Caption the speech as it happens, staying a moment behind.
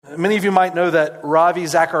Many of you might know that Ravi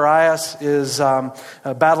Zacharias is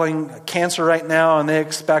battling cancer right now, and they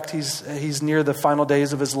expect he's near the final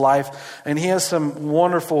days of his life. And he has some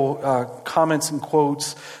wonderful comments and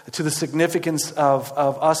quotes to the significance of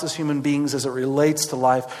us as human beings as it relates to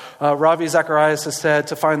life. Ravi Zacharias has said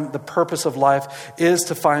to find the purpose of life is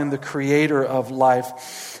to find the creator of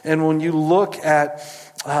life. And when you look at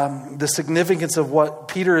the significance of what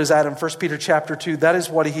Peter is at in 1 Peter chapter 2, that is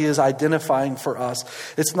what he is identifying for us.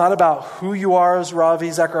 It's not about who you are, as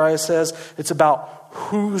Ravi Zacharias says. It's about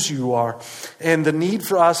whose you are. And the need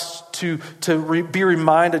for us to be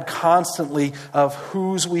reminded constantly of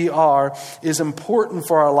whose we are is important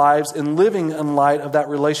for our lives in living in light of that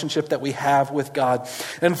relationship that we have with God.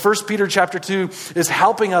 And 1 Peter chapter 2 is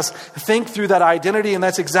helping us think through that identity, and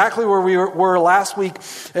that's exactly where we were last week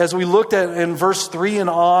as we looked at in verse 3 and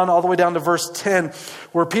on, all the way down to verse 10,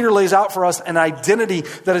 where Peter lays out for us an identity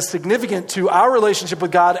that is significant to our relationship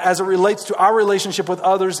with God as it relates to our relationship with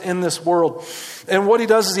others in this world. And what he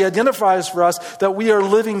does is he identifies for us that we are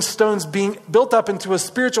living stones being built up into a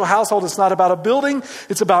spiritual household. It's not about a building.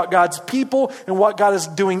 It's about God's people and what God is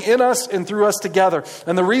doing in us and through us together.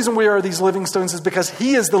 And the reason we are these living stones is because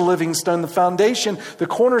he is the living stone, the foundation, the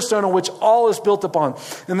cornerstone on which all is built upon.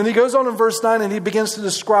 And then he goes on in verse 9 and he begins to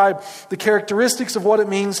describe the characteristics of what it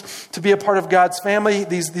means to be a part of God's family.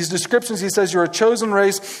 These descriptions, he says, you're a chosen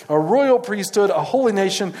race, a royal priesthood, a holy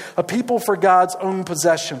nation, a people for God's own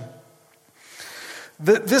possession.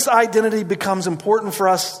 This identity becomes important for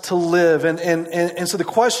us to live. And so the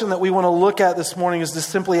question that we want to look at this morning is to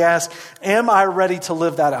simply ask, am I ready to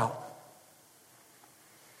live that out?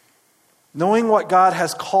 Knowing what God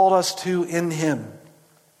has called us to in him.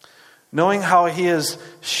 Knowing how he has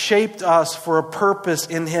shaped us for a purpose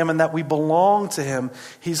in him and that we belong to him.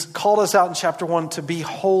 He's called us out in chapter 1 to be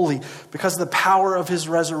holy because of the power of his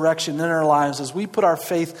resurrection in our lives as we put our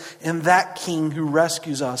faith in that King who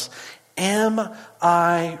rescues us. Am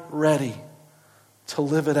I ready to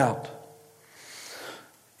live it out?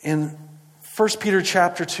 In 1 Peter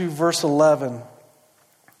chapter 2, verse 11,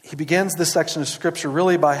 he begins this section of scripture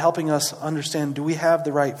really by helping us understand, do we have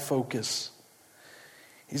the right focus?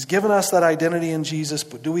 He's given us that identity in Jesus,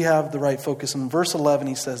 but do we have the right focus? In verse 11,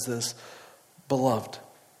 he says this, beloved.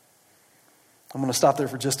 I'm going to stop there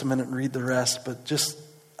for just a minute and read the rest, but just,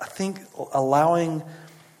 I think allowing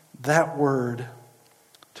that word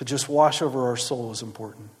to just wash over our soul is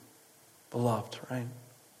important. Beloved, right?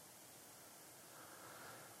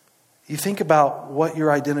 You think about what your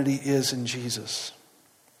identity is in Jesus.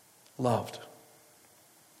 Loved.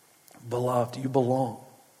 Beloved, you belong.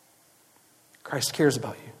 Christ cares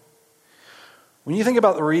about you. When you think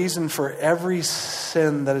about the reason for every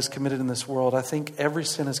sin that is committed in this world, I think every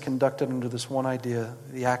sin is conducted under this one idea,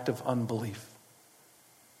 the act of unbelief.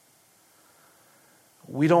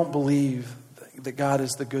 We don't believe that God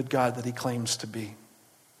is the good God that he claims to be.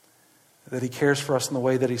 That he cares for us in the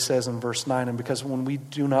way that he says in verse 9. And because when we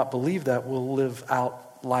do not believe that, we'll live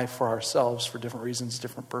out life for ourselves for different reasons,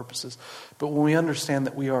 different purposes. But when we understand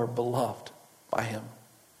that we are beloved by him,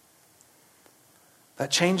 that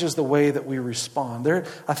changes the way that we respond. There,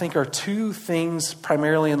 I think, are two things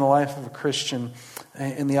primarily in the life of a Christian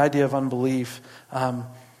in the idea of unbelief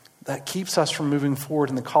that keeps us from moving forward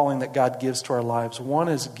in the calling that God gives to our lives. One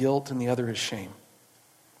is guilt and the other is shame.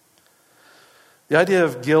 The idea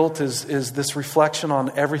of guilt is this reflection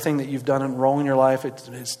on everything that you've done wrong in your life.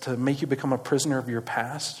 It's to make you become a prisoner of your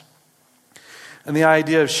past. And the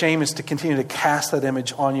idea of shame is to continue to cast that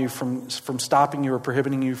image on you from stopping you or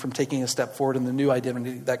prohibiting you from taking a step forward in the new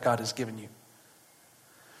identity that God has given you.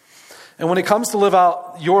 And when it comes to live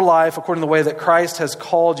out your life according to the way that Christ has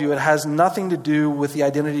called you, it has nothing to do with the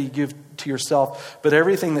identity you give to yourself, but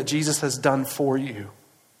everything that Jesus has done for you.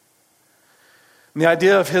 And the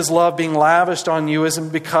idea of his love being lavished on you isn't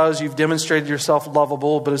because you've demonstrated yourself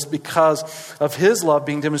lovable, but it's because of his love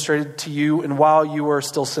being demonstrated to you and while you are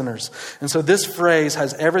still sinners. And so this phrase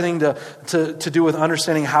has everything to do with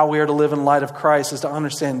understanding how we are to live in light of Christ, is to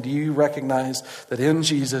understand, do you recognize that in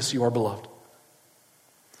Jesus you are beloved?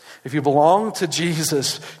 If you belong to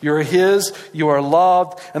Jesus, you're his, you are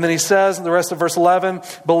loved. And then he says in the rest of verse 11,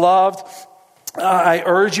 beloved, I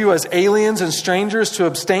urge you as aliens and strangers to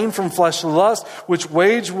abstain from fleshly lust, which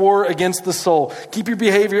wage war against the soul. Keep your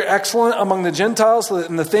behavior excellent among the Gentiles, so that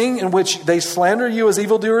in the thing in which they slander you as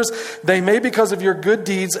evildoers, they may, because of your good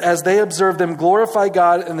deeds, as they observe them, glorify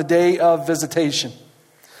God in the day of visitation.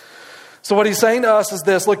 So what he's saying to us is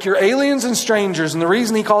this, look, you're aliens and strangers. And the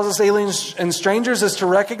reason he calls us aliens and strangers is to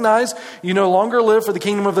recognize you no longer live for the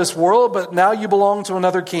kingdom of this world, but now you belong to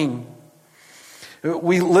another king.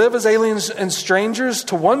 We live as aliens and strangers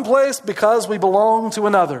to one place because we belong to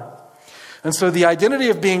another. And so the identity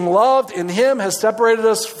of being loved in Him has separated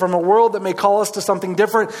us from a world that may call us to something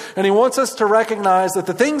different. And He wants us to recognize that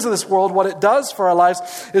the things of this world, what it does for our lives,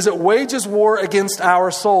 is it wages war against our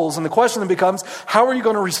souls. And the question then becomes, how are you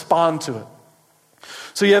going to respond to it?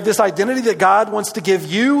 So you have this identity that God wants to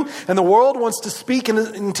give you, and the world wants to speak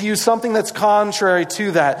into you something that's contrary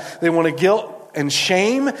to that. They want to guilt and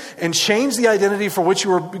shame and change the identity for which you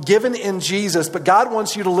were given in Jesus. But God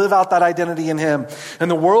wants you to live out that identity in Him. And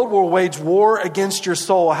the world will wage war against your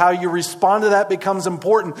soul. How you respond to that becomes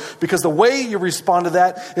important, because the way you respond to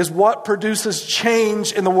that is what produces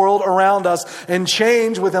change in the world around us and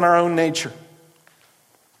change within our own nature.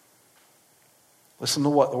 Listen to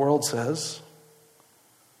what the world says,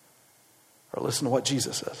 or listen to what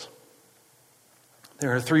Jesus says.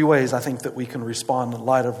 There are three ways I think that we can respond in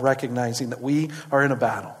light of recognizing that we are in a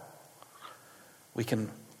battle. We can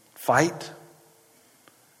fight,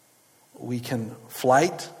 we can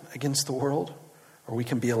flight against the world, or we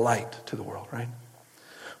can be a light to the world, right?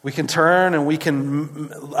 We can turn and we can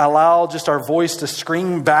allow just our voice to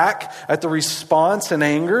scream back at the response in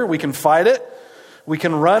anger. We can fight it. We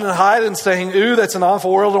can run and hide and saying, ooh, that's an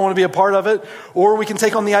awful world, I don't want to be a part of it. Or we can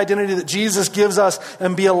take on the identity that Jesus gives us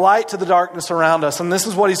and be a light to the darkness around us. And this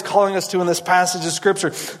is what He's calling us to in this passage of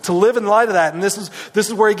Scripture, to live in light of that. And this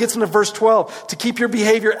is where He gets into verse 12, to keep your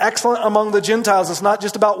behavior excellent among the Gentiles. It's not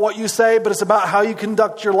just about what you say, but it's about how you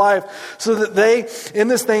conduct your life, so that they, in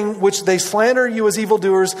this thing which they slander you as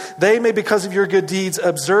evildoers, they may, because of your good deeds,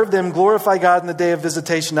 observe them, glorify God in the day of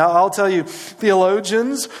visitation. Now, I'll tell you,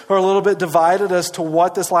 theologians are a little bit divided as to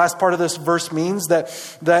what this last part of this verse means, that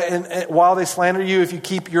while they slander you, if you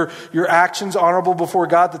keep your actions honorable before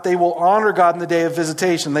God, that they will honor God in the day of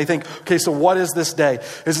visitation. They think, okay, so what is this day?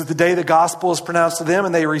 Is it the day the gospel is pronounced to them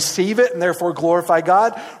and they receive it and therefore glorify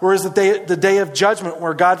God? Or is it the day of judgment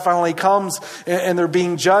where God finally comes and they're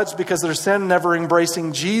being judged because of their sin, never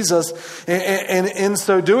embracing Jesus? And in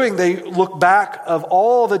so doing, they look back of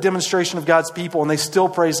all the demonstration of God's people and they still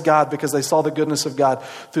praise God because they saw the goodness of God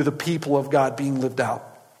through the people of God being lived out.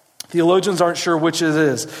 Theologians aren't sure which it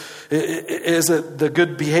is. Is it the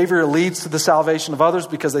good behavior leads to the salvation of others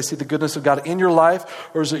because they see the goodness of God in your life?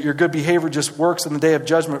 Or is it your good behavior just works in the day of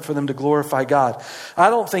judgment for them to glorify God? I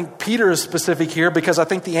don't think Peter is specific here, because I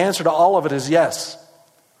think the answer to all of it is yes.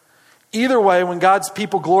 Either way, when God's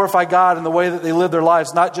people glorify God in the way that they live their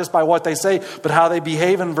lives, not just by what they say, but how they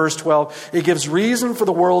behave in verse 12, it gives reason for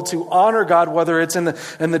the world to honor God, whether it's in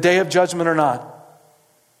the day of judgment or not.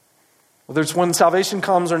 Whether it's when salvation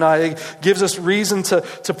comes or not, it gives us reason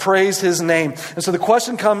to praise His name. And so the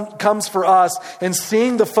question comes for us in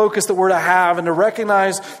seeing the focus that we're to have and to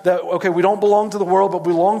recognize that, okay, we don't belong to the world, but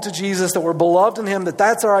belong to Jesus, that we're beloved in Him,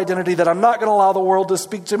 that's our identity, that I'm not going to allow the world to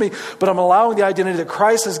speak to me, but I'm allowing the identity that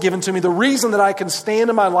Christ has given to me. The reason that I can stand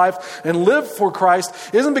in my life and live for Christ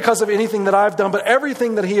isn't because of anything that I've done, but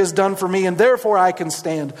everything that He has done for me, and therefore I can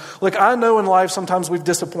stand. Look, I know in life sometimes we've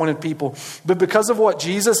disappointed people, but because of what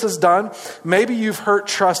Jesus has done, maybe you've hurt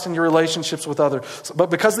trust in your relationships with others,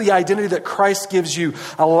 but because of the identity that Christ gives you,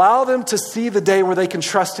 allow them to see the day where they can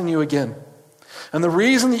trust in you again. And the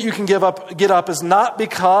reason that you can get up is not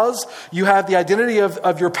because you have the identity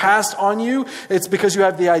of your past on you. It's because you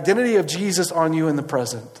have the identity of Jesus on you in the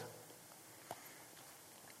present.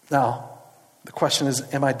 Now, the question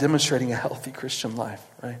is, am I demonstrating a healthy Christian life,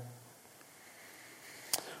 right?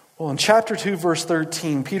 Well, in chapter 2, verse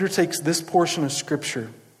 13, Peter takes this portion of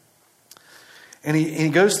Scripture and he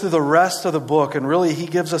goes through the rest of the book, and really he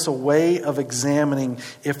gives us a way of examining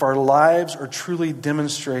if our lives are truly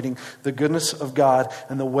demonstrating the goodness of God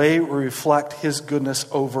and the way we reflect His goodness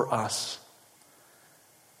over us.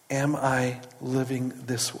 Am I living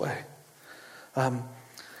this way? Can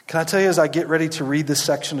I tell you, as I get ready to read this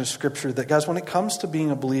section of Scripture, that guys, when it comes to being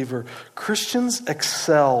a believer, Christians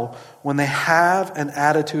excel when they have an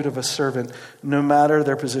attitude of a servant, no matter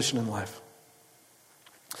their position in life.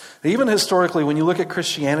 Even historically, when you look at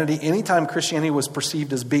Christianity, anytime Christianity was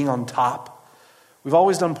perceived as being on top, we've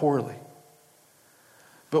always done poorly.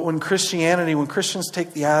 But when Christians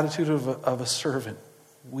take the attitude of a servant,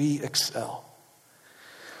 we excel.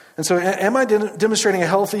 And so, am I demonstrating a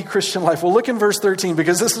healthy Christian life? Well, look in verse 13,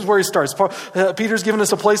 because this is where he starts. Peter's given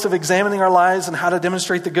us a place of examining our lives and how to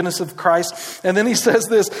demonstrate the goodness of Christ. And then he says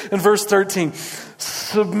this in verse 13,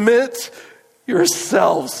 submit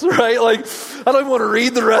yourselves, right? Like, I don't even want to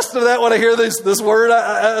read the rest of that when I hear this word.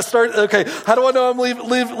 I start, okay, how do I know I'm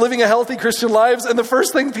living a healthy Christian life? And the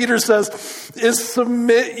first thing Peter says is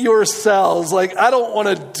submit yourselves. Like, I don't want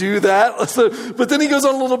to do that. But then he goes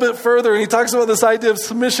on a little bit further and he talks about this idea of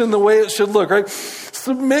submission the way it should look, right?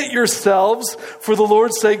 Submit yourselves for the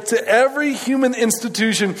Lord's sake to every human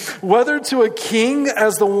institution, whether to a king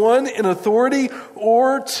as the one in authority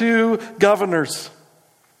or to governors.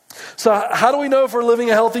 So how do we know if we're living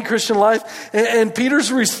a healthy Christian life? And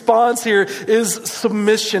Peter's response here is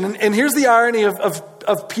submission. And here's the irony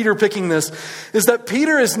of Peter picking this, is that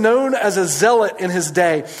Peter is known as a zealot in his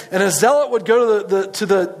day. And a zealot would go to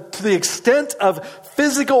the extent of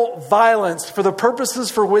physical violence for the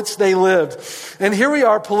purposes for which they lived. And here we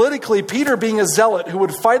are politically, Peter being a zealot who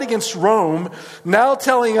would fight against Rome, now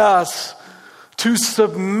telling us to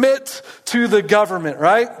submit to the government,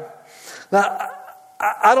 right? Now,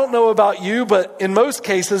 I don't know about you, but in most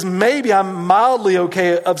cases, maybe I'm mildly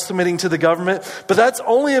okay of submitting to the government, but that's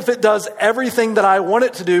only if it does everything that I want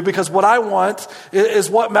it to do, because what I want is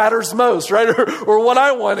what matters most, right? Or what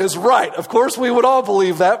I want is right. Of course, we would all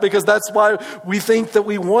believe that because that's why we think that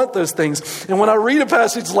we want those things. And when I read a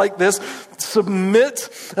passage like this, submit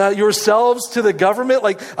yourselves to the government,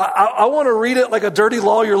 like I want to read it like a dirty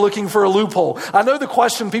lawyer looking for a loophole. I know the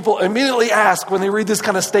question people immediately ask when they read this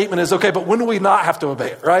kind of statement is, okay, but when do we not have to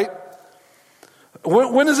obey it, right?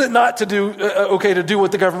 When is it not to do okay to do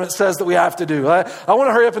what the government says that we have to do? I want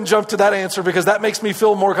to hurry up and jump to that answer because that makes me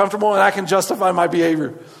feel more comfortable and I can justify my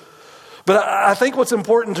behavior. But I think what's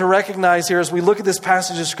important to recognize here as we look at this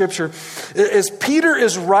passage of Scripture is Peter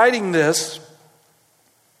is writing this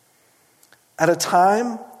at a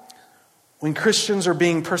time when Christians are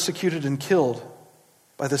being persecuted and killed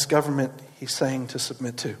by this government he's saying to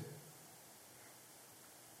submit to.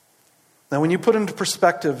 Now, when you put into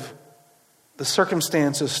perspective the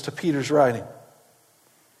circumstances to Peter's writing,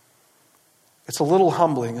 it's a little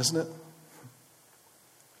humbling, isn't it?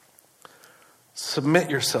 Submit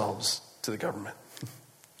yourselves to the government.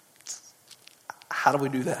 How do we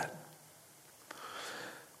do that?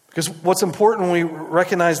 Because what's important when we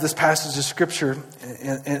recognize this passage of Scripture,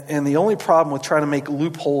 and the only problem with trying to make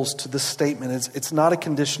loopholes to this statement is it's not a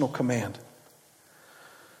conditional command.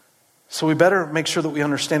 So we better make sure that we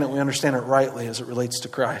understand it rightly as it relates to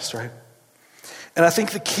Christ, right? And I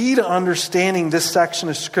think the key to understanding this section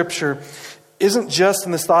of Scripture isn't just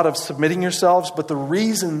in this thought of submitting yourselves, but the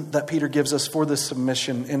reason that Peter gives us for this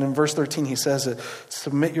submission. And in verse 13 he says it,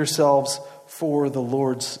 submit yourselves for the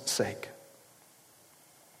Lord's sake.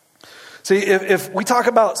 See, if we talk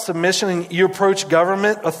about submission and you approach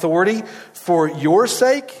government authority for your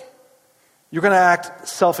sake, you're going to act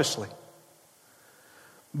selfishly.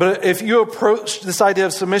 But if you approach this idea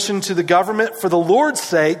of submission to the government for the Lord's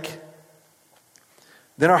sake,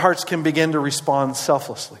 then our hearts can begin to respond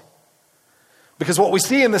selflessly. Because what we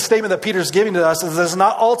see in the statement that Peter's giving to us is that it's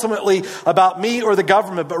not ultimately about me or the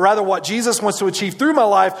government, but rather what Jesus wants to achieve through my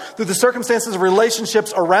life, through the circumstances of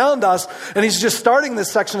relationships around us. And he's just starting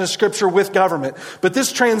this section of Scripture with government. But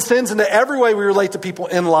this transcends into every way we relate to people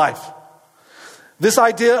in life. This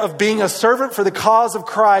idea of being a servant for the cause of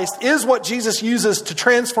Christ is what Jesus uses to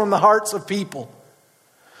transform the hearts of people.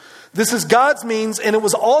 This is God's means, and it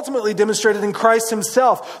was ultimately demonstrated in Christ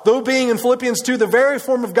himself. Though being in Philippians 2 the very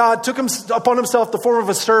form of God, took upon himself the form of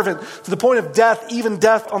a servant to the point of death, even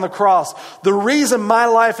death on the cross. The reason my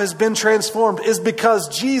life has been transformed is because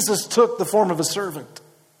Jesus took the form of a servant.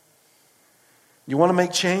 You want to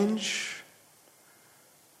make change?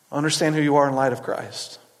 Understand who you are in light of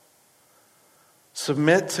Christ.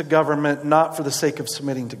 Submit to government, not for the sake of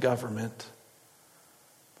submitting to government,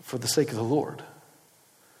 but for the sake of the Lord.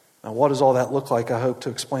 Now, what does all that look like? I hope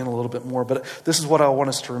to explain a little bit more, but this is what I want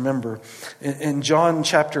us to remember. In John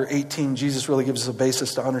chapter 18, Jesus really gives us a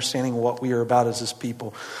basis to understanding what we are about as his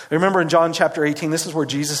people. Remember in John chapter 18, this is where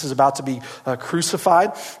Jesus is about to be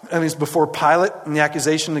crucified, and he's before Pilate, and the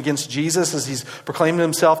accusation against Jesus as he's proclaiming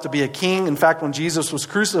himself to be a king. In fact, when Jesus was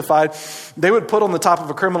crucified, they would put on the top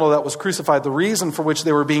of a criminal that was crucified the reason for which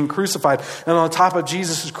they were being crucified. And on the top of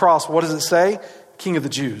Jesus' cross, what does it say? King of the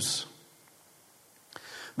Jews.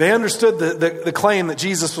 They understood the claim that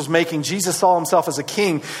Jesus was making. Jesus saw himself as a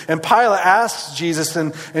king. And Pilate asks Jesus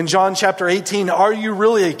in John chapter 18, are you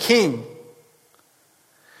really a king?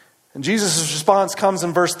 And Jesus' response comes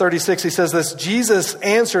in verse 36. He says this, Jesus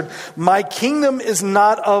answered, my kingdom is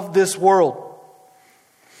not of this world.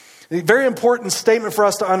 A very important statement for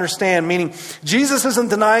us to understand, meaning Jesus isn't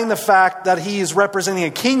denying the fact that he is representing a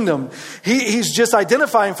kingdom. He's just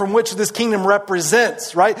identifying from which this kingdom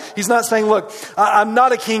represents, right? He's not saying, look, I'm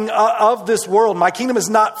not a king of this world. My kingdom is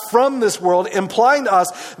not from this world, implying to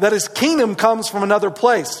us that his kingdom comes from another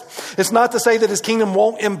place. It's not to say that his kingdom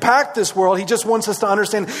won't impact this world. He just wants us to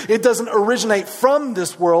understand it doesn't originate from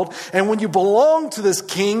this world. And when you belong to this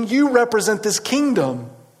king, you represent this kingdom.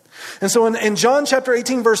 And so in John chapter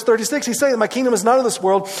 18, verse 36, he's saying, my kingdom is not of this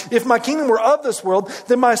world. If my kingdom were of this world,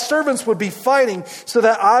 then my servants would be fighting so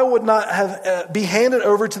that I would not have be handed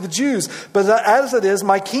over to the Jews. But as it is,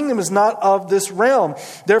 my kingdom is not of this realm.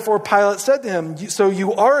 Therefore, Pilate said to him, so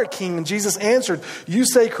you are a king? And Jesus answered, you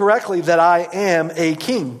say correctly that I am a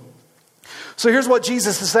king. So here's what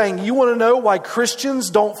Jesus is saying. You want to know why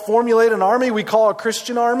Christians don't formulate an army we call a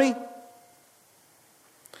Christian army?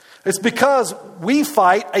 It's because we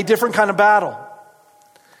fight a different kind of battle.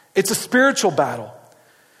 It's a spiritual battle.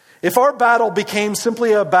 If our battle became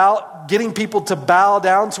simply about getting people to bow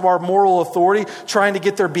down to our moral authority, trying to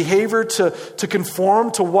get their behavior to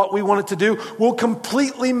conform to what we want it to do, we'll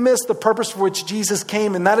completely miss the purpose for which Jesus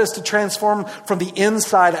came, and that is to transform from the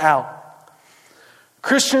inside out.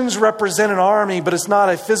 Christians represent an army, but it's not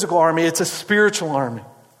a physical army, it's a spiritual army.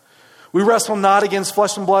 We wrestle not against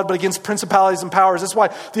flesh and blood, but against principalities and powers. That's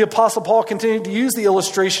why the Apostle Paul continued to use the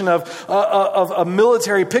illustration of a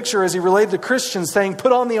military picture as he related to Christians, saying,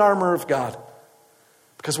 put on the armor of God.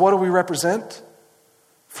 Because what do we represent?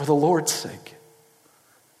 For the Lord's sake.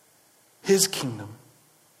 His kingdom.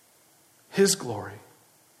 His glory.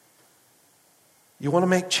 You want to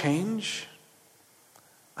make change?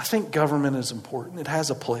 I think government is important. It has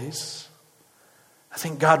a place. I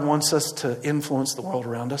think God wants us to influence the world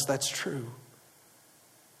around us. That's true.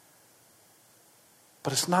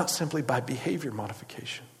 But it's not simply by behavior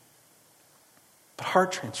modification, but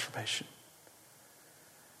heart transformation.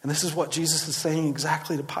 And this is what Jesus is saying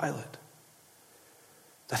exactly to Pilate.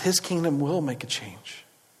 That his kingdom will make a change.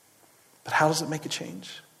 But how does it make a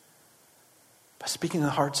change? By speaking to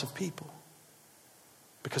the hearts of people.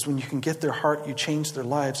 Because when you can get their heart, you change their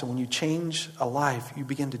lives. And when you change a life, you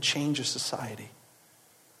begin to change a society.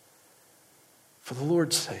 For the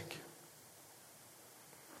Lord's sake.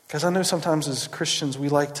 Because I know sometimes as Christians we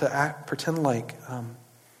like to pretend like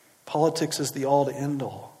politics is the all to end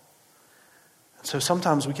all. And so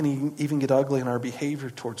sometimes we can even get ugly in our behavior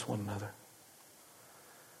towards one another.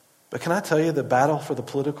 But can I tell you the battle for the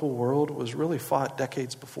political world was really fought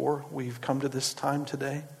decades before we've come to this time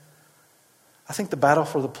today? I think the battle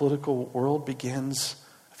for the political world begins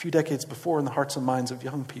a few decades before in the hearts and minds of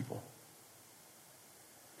young people.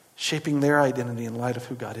 Shaping their identity in light of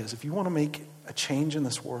who God is. If you want to make a change in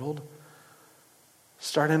this world,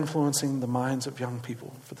 start influencing the minds of young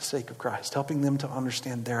people for the sake of Christ, helping them to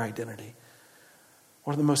understand their identity.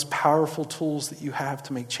 One of the most powerful tools that you have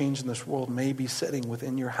to make change in this world may be sitting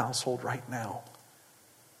within your household right now.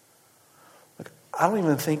 Look, I don't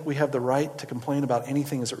even think we have the right to complain about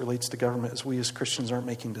anything as it relates to government as we as Christians aren't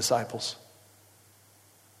making disciples.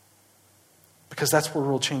 Because that's where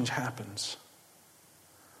real change happens.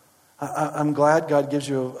 I'm glad God gives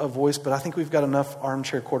you a voice, but I think we've got enough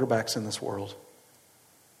armchair quarterbacks in this world.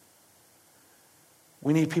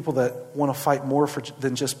 We need people that want to fight more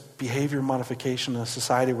than just behavior modification in a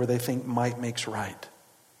society where they think might makes right.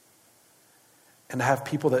 And to have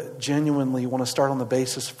people that genuinely want to start on the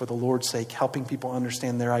basis for the Lord's sake, helping people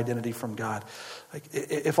understand their identity from God. Like,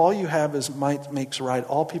 if all you have is might makes right,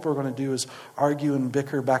 all people are going to do is argue and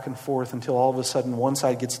bicker back and forth until all of a sudden one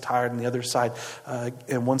side gets tired and the other side,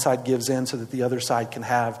 and one side gives in so that the other side can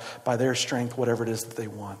have by their strength whatever it is that they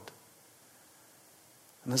want.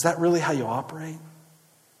 And is that really how you operate?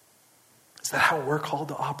 Is that how we're called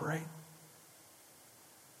to operate?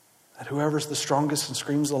 That whoever's the strongest and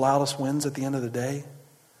screams the loudest wins at the end of the day?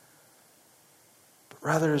 But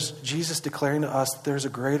rather is Jesus declaring to us that there's a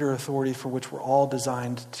greater authority for which we're all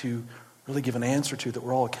designed to really give an answer to, that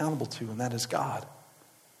we're all accountable to, and that is God.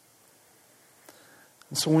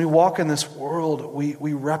 And so when we walk in this world,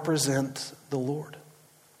 we represent the Lord.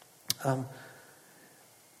 When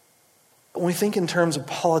we think in terms of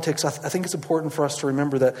politics, I think it's important for us to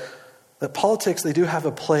remember that politics, they do have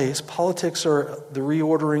a place. Politics are the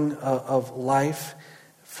reordering of life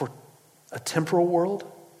for a temporal world.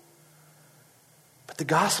 But the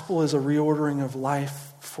gospel is a reordering of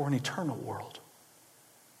life for an eternal world.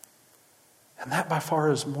 And that by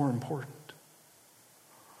far is more important.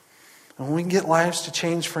 And when we can get lives to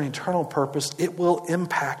change for an eternal purpose, it will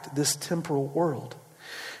impact this temporal world.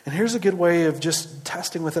 And here's a good way of just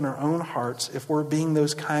testing within our own hearts if we're being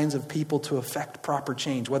those kinds of people to affect proper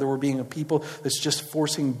change, whether we're being a people that's just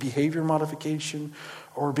forcing behavior modification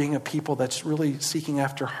or being a people that's really seeking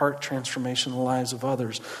after heart transformation in the lives of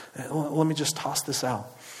others. Let me just toss this out.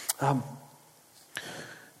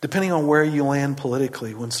 Depending on where you land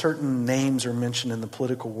politically, when certain names are mentioned in the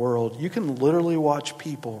political world, you can literally watch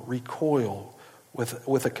people recoil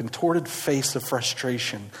with a contorted face of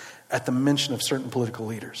frustration at the mention of certain political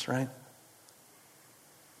leaders, right?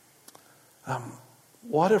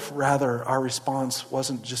 What if rather our response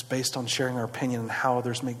wasn't just based on sharing our opinion and how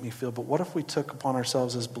others make me feel, but what if we took upon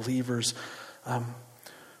ourselves as believers,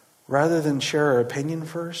 rather than share our opinion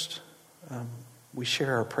first, we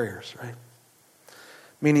share our prayers, right?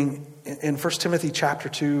 Meaning, in 1 Timothy chapter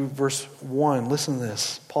 2, verse 1, listen to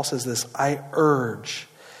this. Paul says this, I urge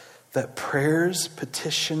that prayers,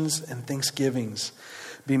 petitions, and thanksgivings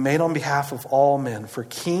be made on behalf of all men, for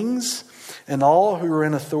kings and all who are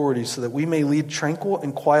in authority, so that we may lead tranquil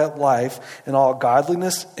and quiet life in all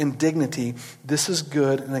godliness and dignity. This is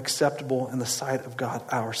good and acceptable in the sight of God,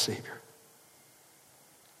 our Savior.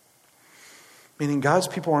 Meaning God's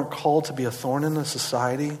people aren't called to be a thorn in the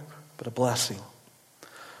society, but a blessing.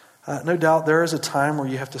 No doubt there is a time where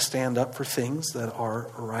you have to stand up for things that are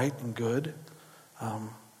right and good.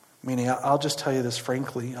 Meaning, I'll just tell you this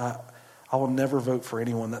frankly, I will never vote for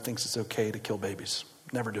anyone that thinks it's okay to kill babies.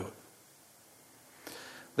 Never do it.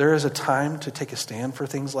 There is a time to take a stand for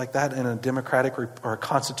things like that in a democratic or a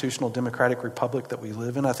constitutional democratic republic that we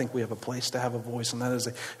live in. I think we have a place to have a voice, and that is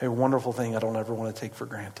a wonderful thing I don't ever want to take for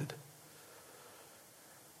granted.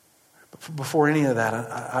 But before any of that,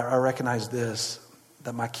 I recognize this,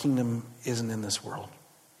 that my kingdom isn't in this world.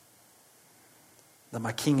 That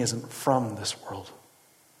my king isn't from this world.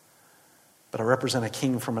 But I represent a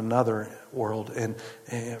king from another world and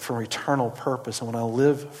from eternal purpose. And when I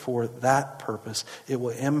live for that purpose, it will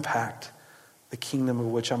impact the kingdom of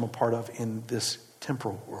which I'm a part of in this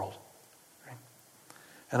temporal world. Right?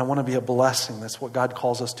 And I want to be a blessing. That's what God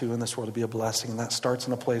calls us to in this world, to be a blessing. And that starts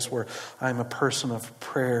in a place where I'm a person of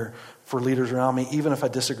prayer for leaders around me, even if I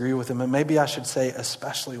disagree with them. And maybe I should say,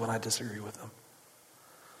 especially when I disagree with them.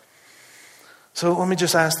 So let me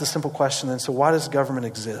just ask the simple question then. So why does government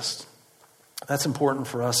exist? That's important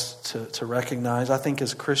for us to recognize. I think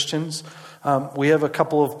as Christians, we have a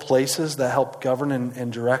couple of places that help govern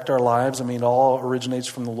and direct our lives. I mean, it all originates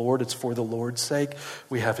from the Lord. It's for the Lord's sake.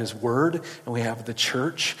 We have His Word, and we have the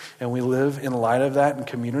church, and we live in light of that in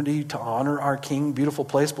community to honor our King. Beautiful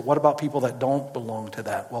place. But what about people that don't belong to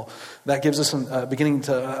that? Well, that gives us a beginning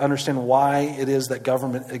to understand why it is that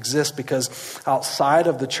government exists. Because outside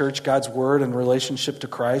of the church, God's Word and relationship to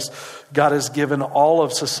Christ, God has given all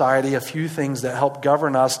of society a few things that help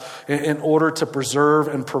govern us in order to preserve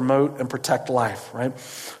and promote and protect life, right?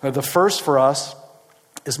 The first for us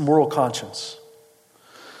is moral conscience.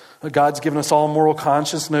 God's given us all moral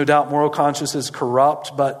conscience. No doubt moral conscience is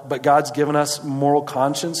corrupt, but God's given us moral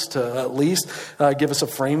conscience to at least give us a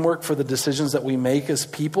framework for the decisions that we make as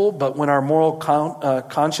people. But when our moral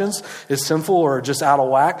conscience is sinful or just out of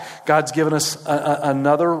whack, God's given us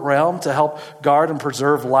another realm to help guard and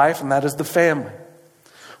preserve life, and that is the family.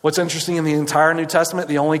 What's interesting in the entire New Testament,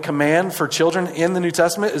 the only command for children in the New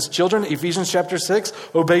Testament is children, Ephesians chapter 6,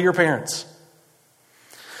 obey your parents.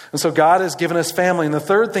 And so God has given us family. And the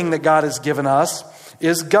third thing that God has given us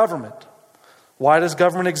is government. Why does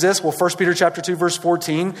government exist? Well, 1 Peter chapter 2, verse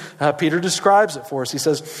 14, Peter describes it for us. He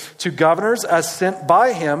says, to governors as sent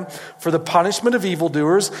by him for the punishment of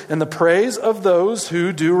evildoers and the praise of those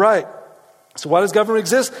who do right. So why does government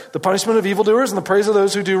exist? The punishment of evildoers and the praise of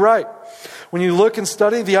those who do right. When you look and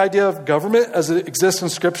study the idea of government as it exists in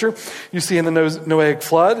Scripture, you see in the Noahic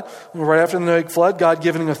flood, right after the Noahic flood, God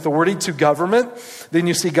giving authority to government. Then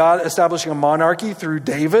you see God establishing a monarchy through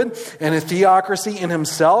David and a theocracy in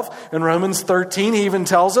himself. In Romans 13, he even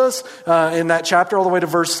tells us in that chapter all the way to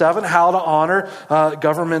verse 7 how to honor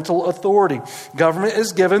governmental authority. Government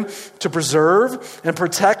is given to preserve and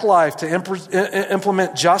protect life, to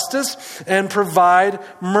implement justice and provide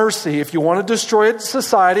mercy. If you want to destroy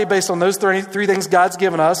society based on those three things God's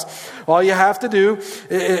given us, all you have to do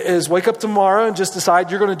is wake up tomorrow and just decide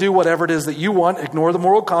you're going to do whatever it is that you want, ignore the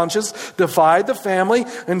moral conscience, divide the family,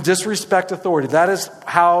 and disrespect authority. That is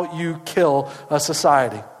how you kill a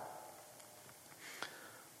society.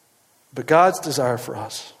 But God's desire for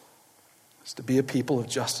us is to be a people of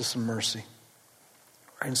justice and mercy.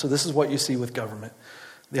 And so this is what you see with government.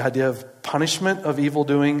 The idea of punishment of evil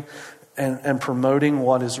doing and promoting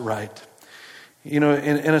what is right. You know,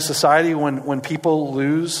 in a society when people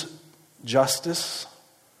lose justice,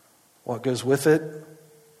 what goes with it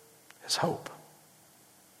is hope.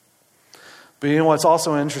 But you know what's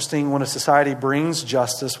also interesting? When a society brings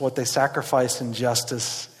justice, what they sacrifice in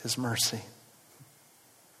justice is mercy.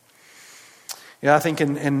 Yeah, I think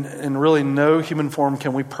in really no human form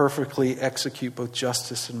can we perfectly execute both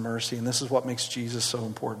justice and mercy. And this is what makes Jesus so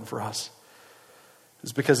important for us.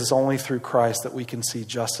 It's because it's only through Christ that we can see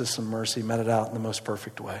justice and mercy meted out in the most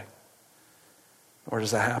perfect way. Where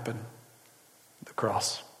does that happen? The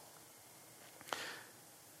cross.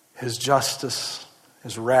 His justice,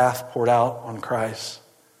 His wrath poured out on Christ,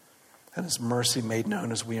 and His mercy made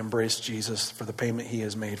known as we embrace Jesus for the payment He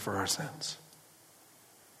has made for our sins.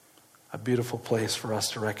 A beautiful place for us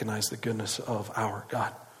to recognize the goodness of our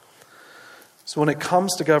God. So when it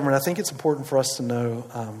comes to government, I think it's important for us to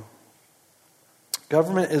know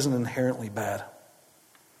government isn't inherently bad.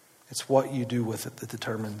 It's what you do with it that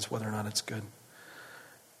determines whether or not it's good.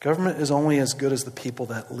 Government is only as good as the people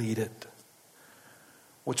that lead it.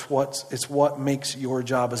 It's what makes your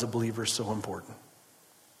job as a believer so important.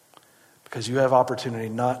 Because you have opportunity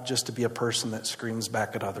not just to be a person that screams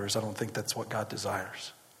back at others. I don't think that's what God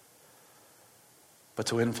desires. But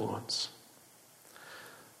to influence.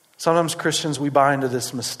 Sometimes Christians, we buy into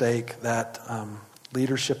this mistake that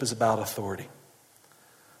leadership is about authority.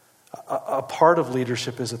 A part of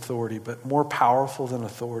leadership is authority, but more powerful than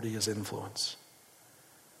authority is influence.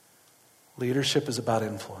 Leadership is about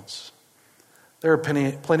influence. There are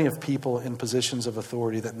plenty of people in positions of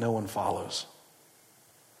authority that no one follows.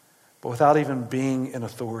 But without even being in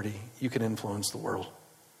authority, you can influence the world.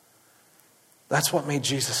 That's what made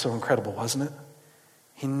Jesus so incredible, wasn't it?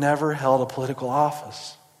 He never held a political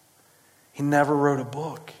office. He never wrote a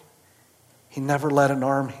book. He never led an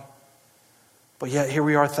army. But yet here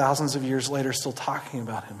we are thousands of years later still talking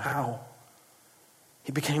about him. How?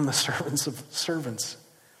 He became the servants of servants.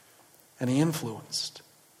 And he influenced.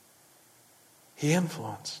 He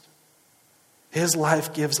influenced. His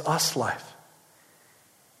life gives us life.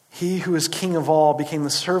 He who is king of all became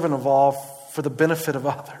the servant of all for the benefit of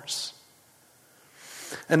others.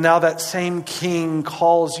 And now that same king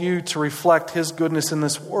calls you to reflect his goodness in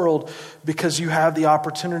this world because you have the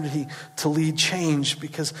opportunity to lead change,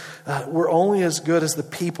 because we're only as good as the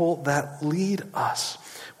people that lead us,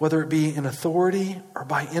 whether it be in authority or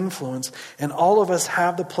by influence. And all of us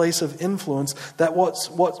have the place of influence. That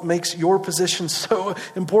what makes your position so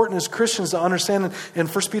important as Christians to understand in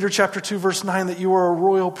 1 Peter chapter 2, verse 9, that you are a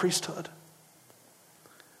royal priesthood.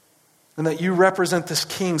 And that you represent this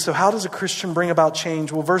king. So how does a Christian bring about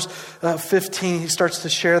change? Well, verse 15, he starts to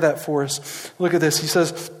share that for us. Look at this. He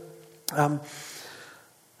says,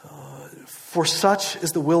 for such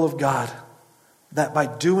is the will of God, that by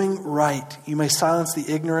doing right, you may silence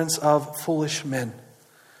the ignorance of foolish men.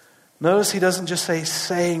 Notice he doesn't just say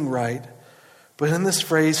saying right, but in this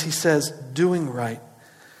phrase he says doing right.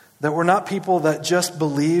 That we're not people that just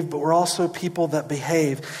believe, but we're also people that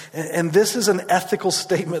behave. And this is an ethical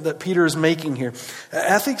statement that Peter is making here.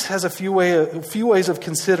 Ethics has a few ways of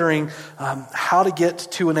considering how to get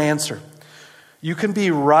to an answer. You can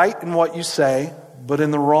be right in what you say, but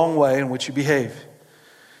in the wrong way in which you behave.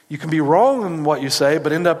 You can be wrong in what you say,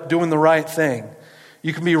 but end up doing the right thing.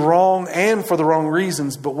 You can be wrong and for the wrong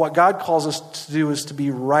reasons, but what God calls us to do is to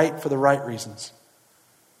be right for the right reasons.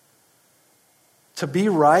 To be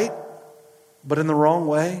right, but in the wrong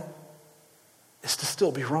way, is to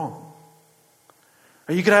still be wrong.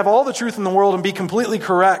 Or you can have all the truth in the world and be completely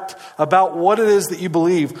correct about what it is that you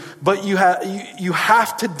believe, but you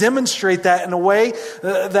have to demonstrate that in a way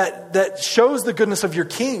that shows the goodness of your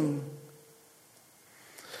King.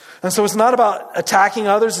 And so it's not about attacking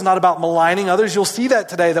others. It's not about maligning others. You'll see that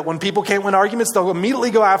today, that when people can't win arguments, they'll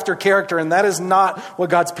immediately go after character, and that is not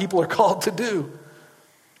what God's people are called to do.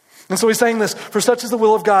 And so he's saying this, for such is the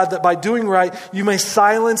will of God, that by doing right, you may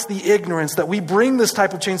silence the ignorance, that we bring this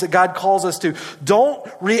type of change that God calls us to. Don't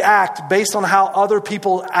react based on how other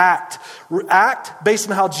people act. Act based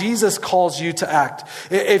on how Jesus calls you to act.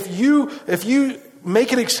 If you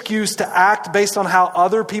make an excuse to act based on how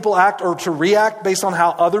other people act, or to react based on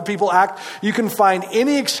how other people act, you can find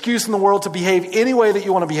any excuse in the world to behave any way that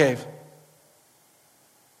you want to behave.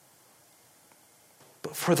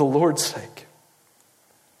 But for the Lord's sake,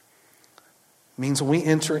 means when we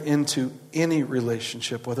enter into any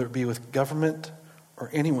relationship, whether it be with government or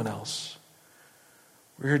anyone else,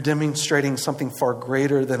 we are demonstrating something far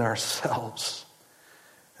greater than ourselves,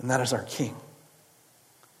 and that is our King.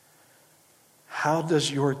 How does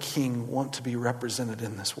your King want to be represented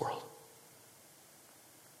in this world?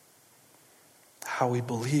 How we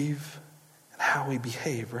believe and how we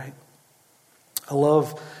behave, right? I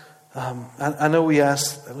love, I know we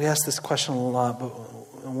ask this question a lot, but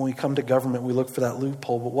when we come to government, we look for that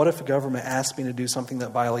loophole. But what if a government asks me to do something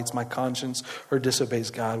that violates my conscience or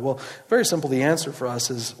disobeys God? Well, very simple. The answer for us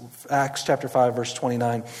is Acts chapter 5, verse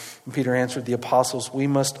 29. And Peter answered the apostles, we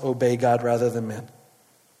must obey God rather than men.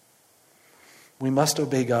 We must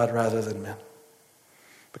obey God rather than men.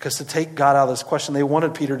 Because to take God out of this question, they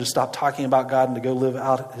wanted Peter to stop talking about God and to go live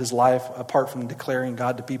out his life apart from declaring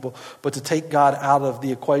God to people. But to take God out of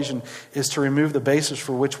the equation is to remove the basis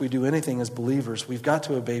for which we do anything as believers. We've got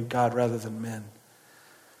to obey God rather than men.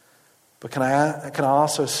 But can I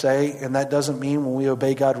also say, and that doesn't mean when we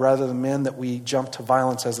obey God rather than men that we jump to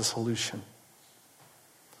violence as a solution.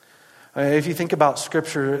 If you think about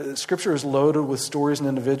Scripture, Scripture is loaded with stories and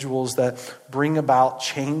individuals that bring about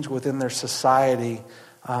change within their society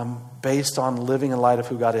based on living in light of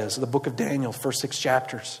who God is. The book of Daniel, first 6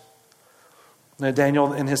 chapters. Now,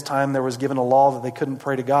 Daniel, in his time, there was given a law that they couldn't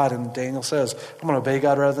pray to God. And Daniel says, I'm going to obey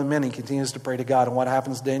God rather than men. He continues to pray to God. And what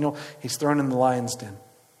happens to Daniel? He's thrown in the lion's den.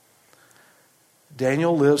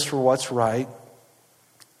 Daniel lives for what's right.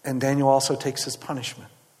 And Daniel also takes his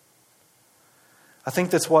punishment. I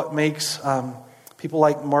think that's what makes people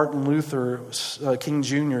like Martin Luther King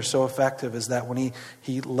Jr. so effective, is that when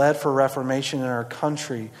he led for reformation in our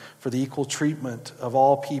country for the equal treatment of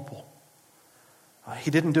all people,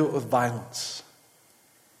 he didn't do it with violence.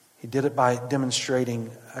 He did it by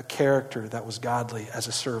demonstrating a character that was godly as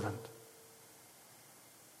a servant.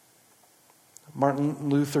 Martin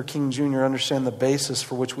Luther King Jr. understood the basis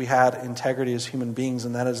for which we had integrity as human beings,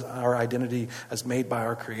 and that is our identity as made by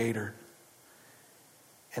our Creator.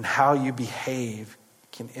 And how you behave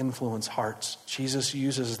can influence hearts. Jesus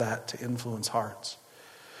uses that to influence hearts.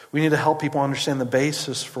 We need to help people understand the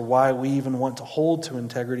basis for why we even want to hold to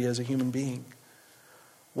integrity as a human being.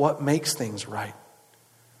 What makes things right?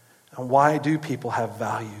 And why do people have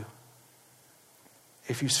value?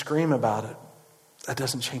 If you scream about it, that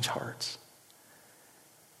doesn't change hearts.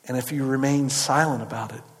 And if you remain silent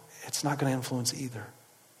about it, it's not going to influence either.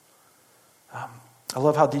 I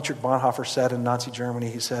love how Dietrich Bonhoeffer said in Nazi Germany,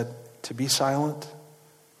 he said, to be silent,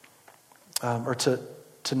 or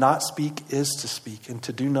to not speak is to speak, and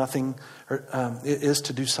to do nothing is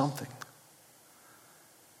to do something.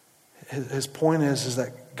 His point is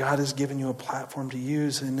that God has given you a platform to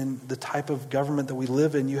use, and in the type of government that we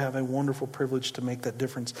live in, you have a wonderful privilege to make that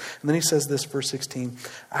difference. And then he says this, verse 16,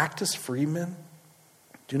 act as freemen.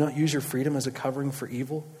 Do not use your freedom as a covering for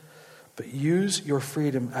evil, but use your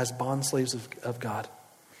freedom as bondslaves of God.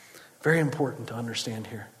 Very important to understand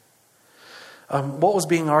here. What was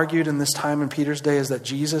being argued in this time in Peter's day is that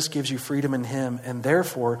Jesus gives you freedom in him, and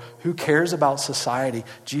therefore, who cares about society?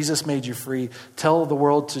 Jesus made you free. Tell the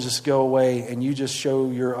world to just go away, and you just show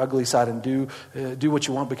your ugly side and do what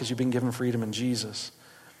you want because you've been given freedom in Jesus.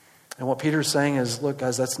 And what Peter's saying is, look,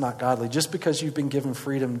 guys, that's not godly. Just because you've been given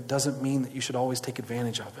freedom doesn't mean that you should always take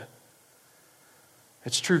advantage of it.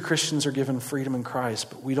 It's true, Christians are given freedom in Christ,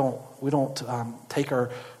 but we don't take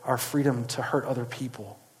our freedom to hurt other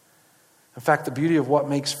people. In fact, the beauty of what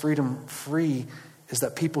makes freedom free is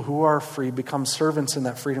that people who are free become servants in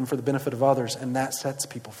that freedom for the benefit of others, and that sets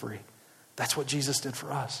people free. That's what Jesus did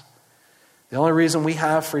for us. The only reason we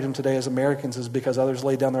have freedom today as Americans is because others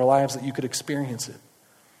laid down their lives that you could experience it.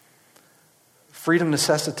 Freedom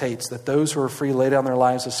necessitates that those who are free lay down their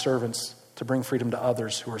lives as servants to bring freedom to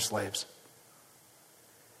others who are slaves.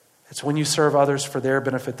 It's when you serve others for their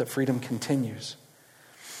benefit that freedom continues.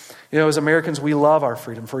 You know, as Americans, we love our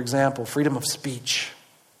freedom. For example, freedom of speech.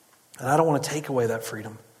 And I don't want to take away that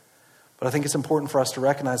freedom. But I think it's important for us to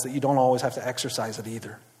recognize that you don't always have to exercise it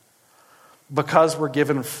either. Because we're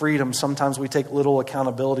given freedom, sometimes we take little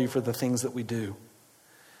accountability for the things that we do.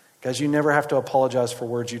 Guys, you never have to apologize for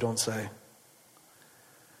words you don't say.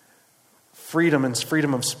 Freedom and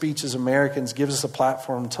freedom of speech as Americans gives us a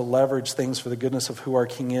platform to leverage things for the goodness of who our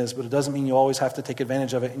King is. But it doesn't mean you always have to take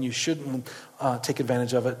advantage of it, and you shouldn't take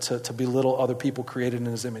advantage of it to belittle other people created in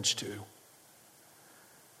his image too.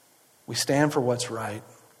 We stand for what's right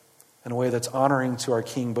in a way that's honoring to our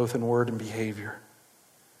King, both in word and behavior.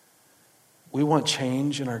 We want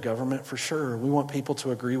change in our government for sure. We want people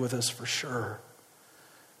to agree with us for sure.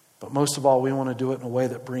 But most of all, we want to do it in a way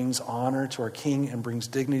that brings honor to our King and brings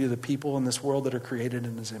dignity to the people in this world that are created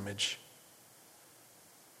in his image.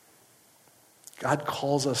 God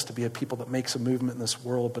calls us to be a people that makes a movement in this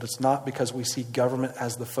world, but it's not because we see government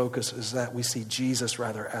as the focus, it's that we see Jesus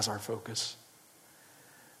rather as our focus.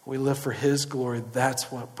 We live for his glory.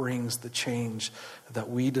 That's what brings the change that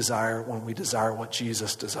we desire when we desire what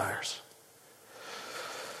Jesus desires.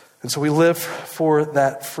 And so we live for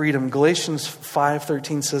that freedom. Galatians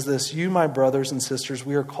 5:13 says this, "You, my brothers and sisters,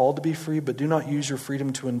 we are called to be free, but do not use your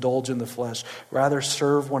freedom to indulge in the flesh. Rather,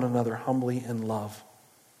 serve one another humbly in love."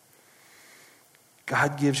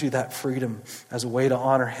 God gives you that freedom as a way to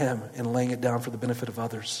honor Him in laying it down for the benefit of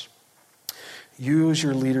others. Use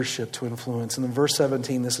your leadership to influence. And in verse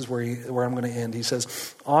 17, this is where I'm going to end. He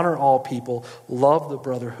says, "Honor all people, love the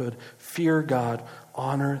brotherhood, fear God,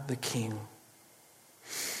 honor the king."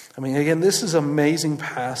 I mean, again, this is an amazing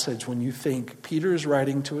passage when you think Peter is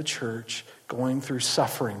writing to a church going through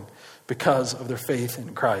suffering because of their faith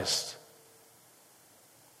in Christ.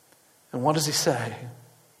 And what does he say?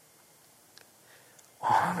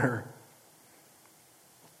 Honor.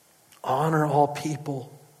 Honor all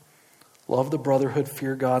people. Love the brotherhood,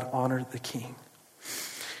 fear God, honor the king.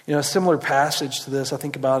 You know, a similar passage to this I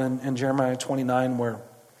think about in Jeremiah 29, where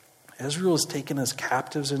Israel is taken as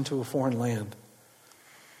captives into a foreign land.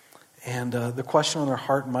 And the question on their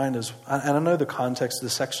heart and mind is, and I know the context of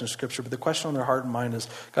this section of Scripture, but the question on their heart and mind is,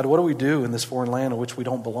 God, what do we do in this foreign land in which we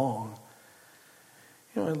don't belong?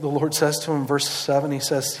 You know, the Lord says to him in verse 7, He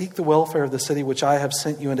says, "Seek the welfare of the city which I have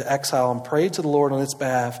sent you into exile, and pray to the Lord on its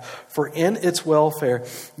behalf, for in its welfare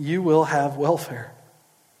you will have welfare."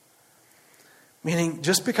 Meaning,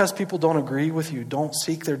 just because people don't agree with you, don't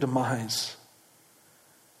seek their demise.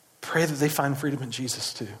 Pray that they find freedom in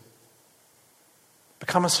Jesus too.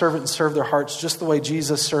 Become a servant and serve their hearts just the way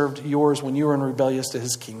Jesus served yours when you were in rebellion to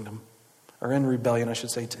His kingdom. Or in rebellion, I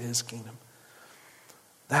should say, to His kingdom.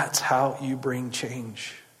 That's how you bring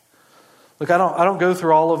change. Look, I don't go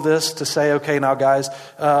through all of this to say, okay, now guys,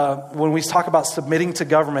 when we talk about submitting to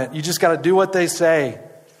government, you just got to do what they say.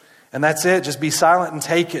 And that's it. Just be silent and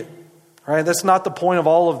take it. Right? That's not the point of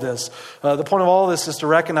all of this. The point of all of this is to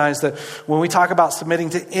recognize that when we talk about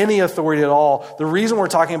submitting to any authority at all, the reason we're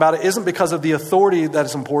talking about it isn't because of the authority that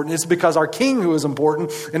is important. It's because our King who is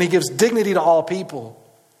important, and He gives dignity to all people.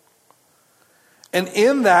 And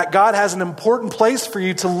in that, God has an important place for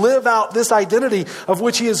you to live out this identity of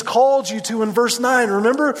which He has called you to in verse 9.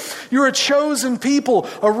 Remember, you're a chosen people,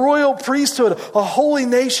 a royal priesthood, a holy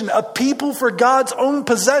nation, a people for God's own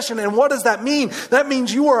possession. And what does that mean? That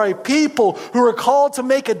means you are a people who are called to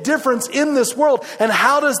make a difference in this world. And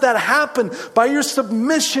how does that happen? By your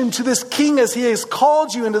submission to this King as He has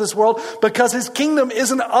called you into this world, because His kingdom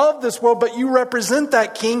isn't of this world, but you represent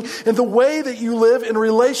that King in the way that you live in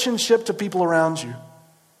relationship to people around you.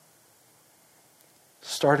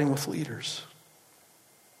 Starting with leaders.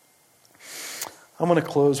 I'm going to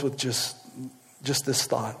close with just this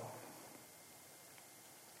thought.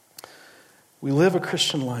 We live a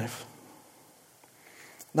Christian life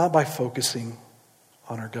not by focusing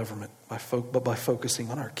on our government, but by focusing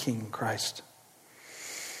on our King, Christ.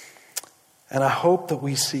 And I hope that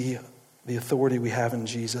we see the authority we have in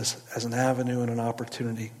Jesus as an avenue and an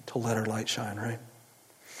opportunity to let our light shine, right?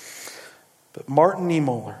 But Martin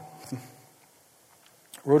Niemöller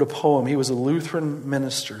wrote a poem. He was a Lutheran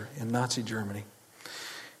minister in Nazi Germany.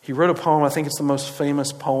 He wrote a poem, I think it's the most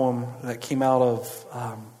famous poem that came out of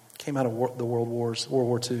the World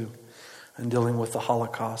War II, and dealing with the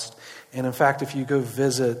Holocaust. And in fact, if you go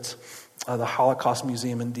visit the Holocaust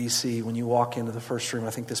Museum in D.C., when you walk into the first room,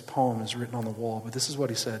 I think this poem is written on the wall. But this is what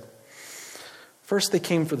he said. "First they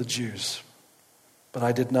came for the Jews, but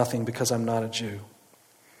I did nothing because I'm not a Jew.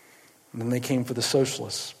 And then they came for the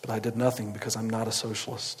socialists, but I did nothing because I'm not a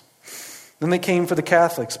socialist. Then they came for the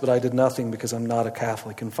Catholics, but I did nothing because I'm not a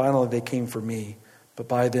Catholic. And finally they came for me, but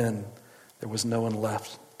by then there was no one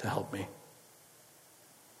left to help me."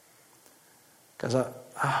 Guys,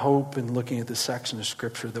 I hope in looking at this section of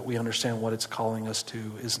Scripture that we understand what it's calling us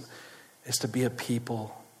to is to be a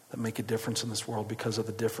people that make a difference in this world because of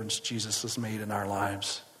the difference Jesus has made in our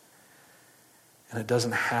lives. And it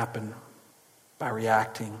doesn't happen by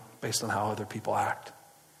reacting based on how other people act.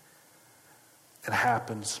 It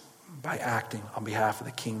happens by acting on behalf of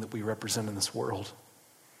the King that we represent in this world.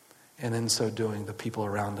 And in so doing, the people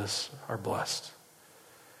around us are blessed.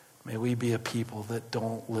 May we be a people that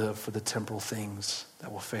don't live for the temporal things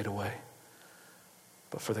that will fade away,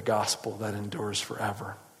 but for the gospel that endures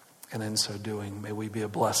forever. And in so doing, may we be a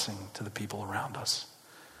blessing to the people around us.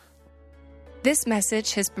 This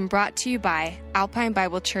message has been brought to you by Alpine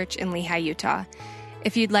Bible Church in Lehi, Utah.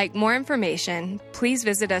 If you'd like more information, please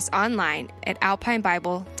visit us online at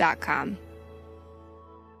alpinebible.com.